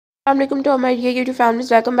Assalamualaikum to all my dear YouTube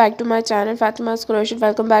families. Welcome back to my channel Fatima's Crochet.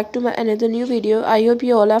 Welcome back to my another new video. I hope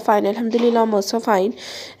you all are fine. Alhamdulillah, I'm also fine.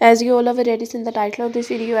 As you all have already seen the title of this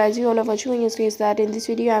video, as you all are watching on your screens, that in this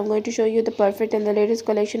video I'm going to show you the perfect and the latest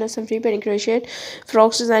collection of some free penny crochet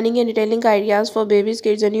frocks designing and detailing ideas for babies,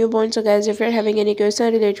 kids and newborns. So guys, if you're having any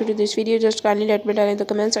question related to this video, just kindly let me know in the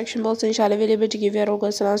comment section box. Inshallah, we'll be able to give you all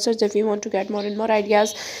questions and answers. If you want to get more and more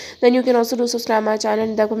ideas, then you can also do subscribe my channel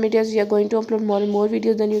in the communities. We are going to upload more and more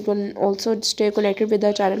videos. Then you can also stay connected with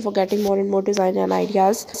the channel for getting more and more design and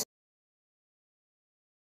ideas.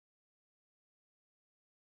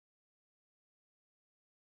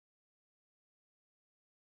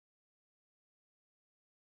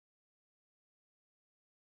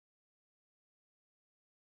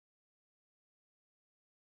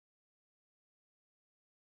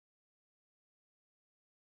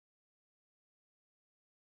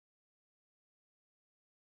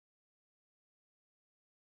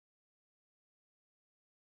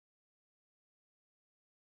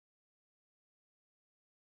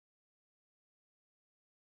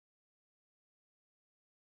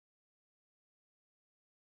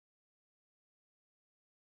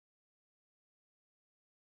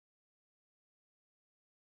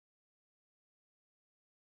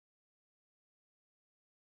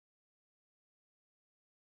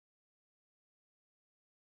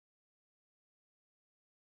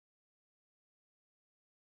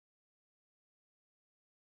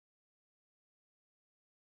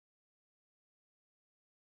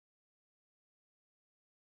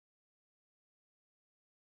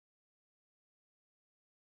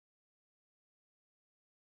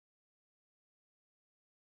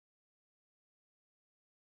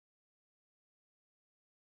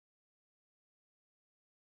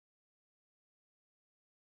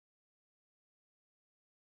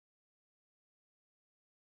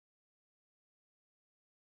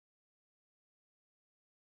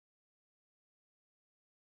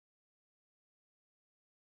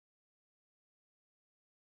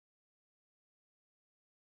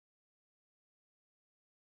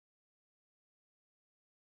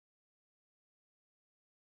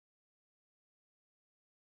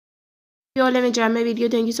 You all have enjoyed my video.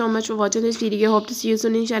 Thank you so much for watching this video. Hope to see you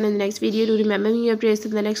soon inshallah in the next video. Do remember me your prayers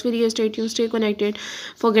in the next video. Stay tuned, stay connected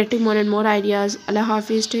for getting more and more ideas. Allah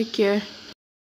Hafiz, take care.